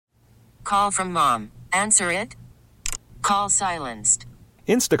call from mom. Answer it. Call silenced.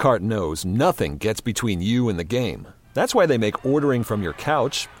 Instacart knows nothing gets between you and the game. That's why they make ordering from your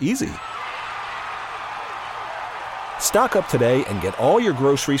couch easy. Stock up today and get all your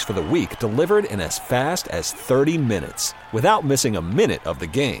groceries for the week delivered in as fast as 30 minutes without missing a minute of the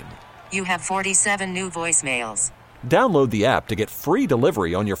game. You have 47 new voicemails. Download the app to get free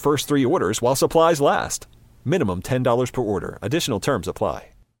delivery on your first 3 orders while supplies last. Minimum $10 per order. Additional terms apply.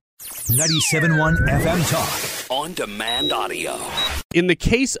 97.1 FM Talk. On demand audio. In the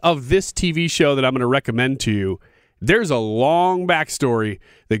case of this TV show that I'm going to recommend to you, there's a long backstory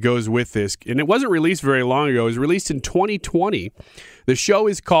that goes with this, and it wasn't released very long ago. It was released in 2020. The show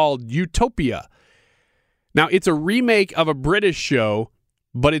is called Utopia. Now, it's a remake of a British show,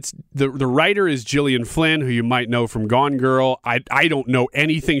 but it's the writer is Gillian Flynn, who you might know from Gone Girl. I don't know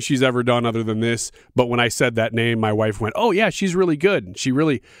anything she's ever done other than this, but when I said that name, my wife went, oh, yeah, she's really good. She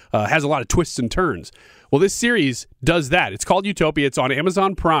really has a lot of twists and turns. Well, this series does that. It's called Utopia. It's on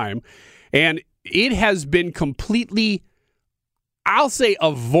Amazon Prime, and it has been completely, I'll say,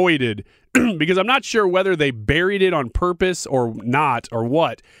 avoided because I'm not sure whether they buried it on purpose or not or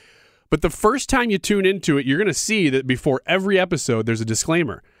what. But the first time you tune into it, you're going to see that before every episode, there's a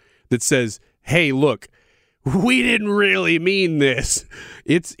disclaimer that says, hey, look, we didn't really mean this.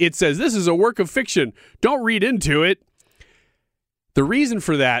 It says this is a work of fiction. Don't read into it. The reason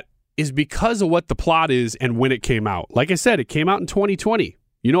for that is because of what the plot is and when it came out. Like I said, it came out in 2020.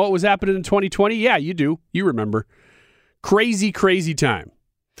 You know what was happening in 2020? Yeah, you do. You remember. Crazy, crazy time.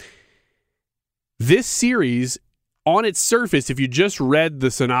 This series, on its surface, if you just read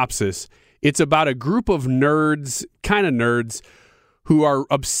the synopsis, it's about a group of nerds, kind of nerds, who are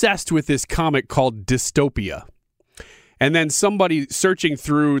obsessed with this comic called Dystopia. And then somebody searching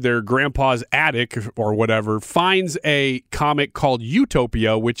through their grandpa's attic or whatever finds a comic called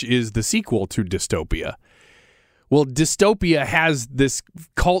Utopia, which is the sequel to Dystopia. Well, Dystopia has this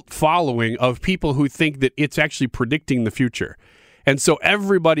cult following of people who think that it's actually predicting the future. And so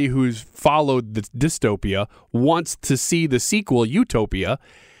everybody who's followed the Dystopia wants to see the sequel, Utopia.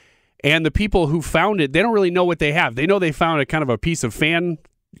 And the people who found it, they don't really know what they have. They know they found a kind of a piece of fan,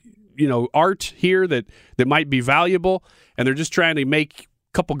 art here that might be valuable. And they're just trying to make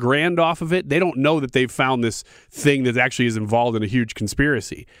a couple grand off of it. They don't know that they've found this thing that actually is involved in a huge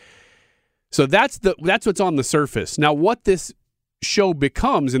conspiracy. So that's what's on the surface. Now, what this show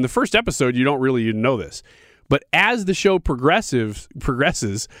becomes, in the first episode, you don't really know this. But as the show progresses,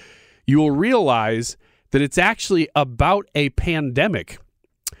 you will realize that it's actually about a pandemic.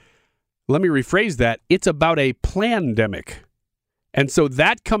 Let me rephrase that. It's about a plandemic. And so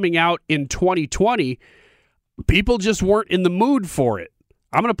that coming out in 2020, people just weren't in the mood for it.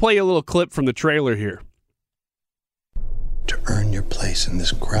 I'm going to play you a little clip from the trailer here. To earn your place in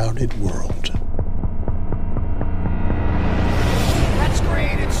this crowded world. That's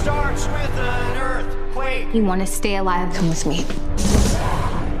great. It starts with an earthquake. You want to stay alive? Come with me.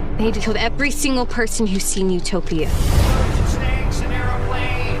 They need to kill every single person who's seen Utopia. Snakes, an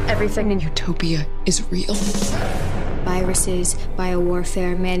airplane. Everything in Utopia is real. Viruses,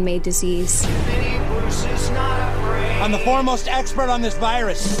 biowarfare, man-made disease. Bruce is not afraid. I'm the foremost expert on this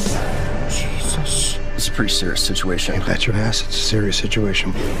virus. Jesus. It's a pretty serious situation. You bet your ass it's a serious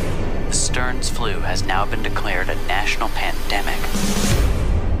situation. The Stearns flu has now been declared a national pandemic.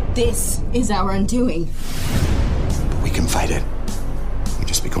 This is our undoing. But we can fight it. We'd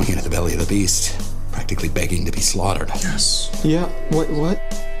just be going into the belly of the beast, practically begging to be slaughtered. Yes. Yeah, what?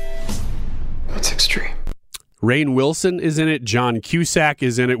 That's extreme. Rainn Wilson is in it. John Cusack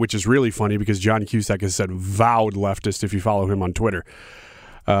is in it, which is really funny because John Cusack is said vowed leftist if you follow him on Twitter.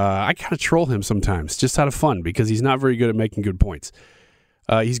 I kind of troll him sometimes just out of fun because he's not very good at making good points.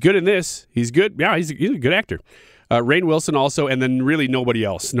 He's good in this. He's good. Yeah, he's a good actor. Rainn Wilson also, and then really nobody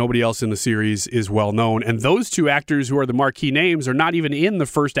else. Nobody else in the series is well known. And those two actors who are the marquee names are not even in the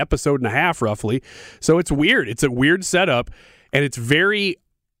first episode and a half, roughly. So it's weird. It's a weird setup, and it's very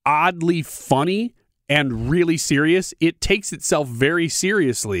oddly funny and really serious. It takes itself very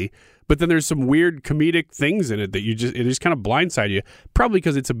seriously, but then there's some weird comedic things in it that it just kind of blindside you, probably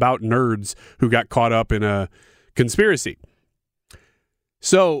because it's about nerds who got caught up in a conspiracy.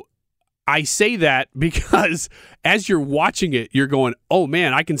 So I say that because as you're watching it, you're going, oh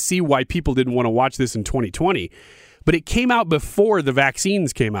man, I can see why people didn't want to watch this in 2020. But it came out before the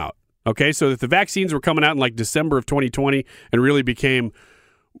vaccines came out. Okay, so if the vaccines were coming out in like December of 2020 and really became,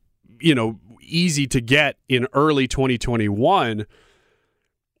 easy to get in early 2021,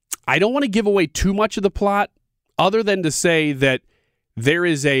 I don't want to give away too much of the plot other than to say that there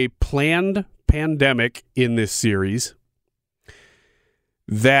is a planned pandemic in this series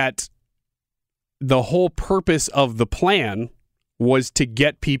that the whole purpose of the plan was to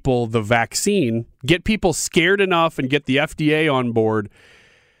get people the vaccine, get people scared enough and get the FDA on board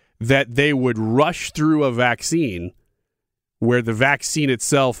that they would rush through a vaccine where the vaccine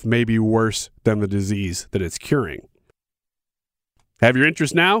itself may be worse than the disease that it's curing. Have your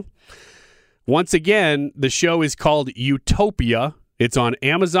interest now? Once again, the show is called Utopia. It's on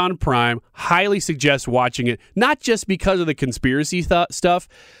Amazon Prime. Highly suggest watching it, not just because of the conspiracy stuff,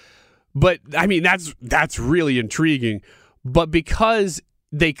 but I mean, that's really intriguing, but because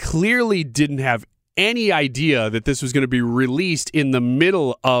they clearly didn't have any idea that this was going to be released in the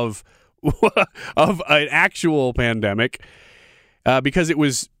middle of an actual pandemic, because it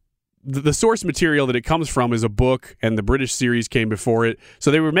was the source material that it comes from is a book, and the British series came before it.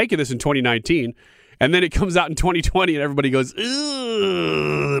 So they were making this in 2019, and then it comes out in 2020, and everybody goes,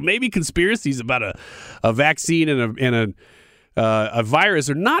 ugh, maybe conspiracies about a vaccine and a virus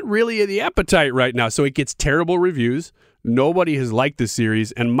are not really the appetite right now. So it gets terrible reviews. Nobody has liked the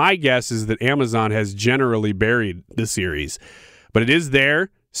series, and my guess is that Amazon has generally buried the series. But it is there.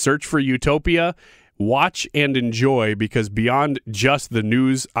 Search for Utopia. Watch and enjoy, because beyond just the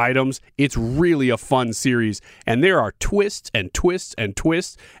news items, it's really a fun series. And there are twists and twists and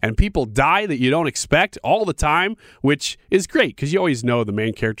twists, and people die that you don't expect all the time, which is great because you always know the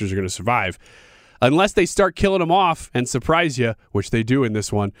main characters are going to survive. Unless they start killing them off and surprise you, which they do in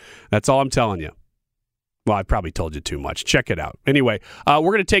this one. That's all I'm telling you. Well, I probably told you too much. Check it out. Anyway, we're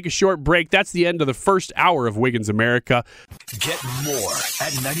going to take a short break. That's the end of the first hour of Wiggins America. Get more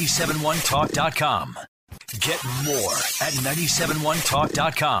at 971talk.com. Get more at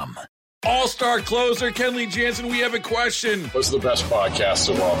 971talk.com. All-star closer Kenley Jansen, we have a question. What's the best podcast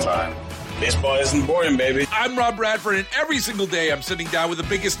of all time? Baseball isn't boring, baby. I'm Rob Bradford, and every single day I'm sitting down with the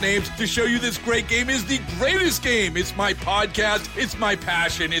biggest names to show you this great game is the greatest game. It's my podcast. It's my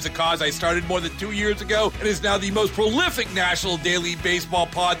passion. It's a cause I started more than 2 years ago and is now the most prolific national daily baseball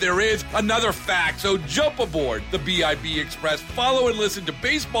pod there is. Another fact. So jump aboard the BIB Express. Follow and listen to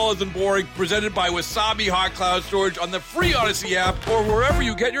Baseball Isn't Boring, presented by Wasabi Hot Cloud Storage on the free Odyssey app or wherever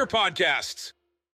you get your podcasts.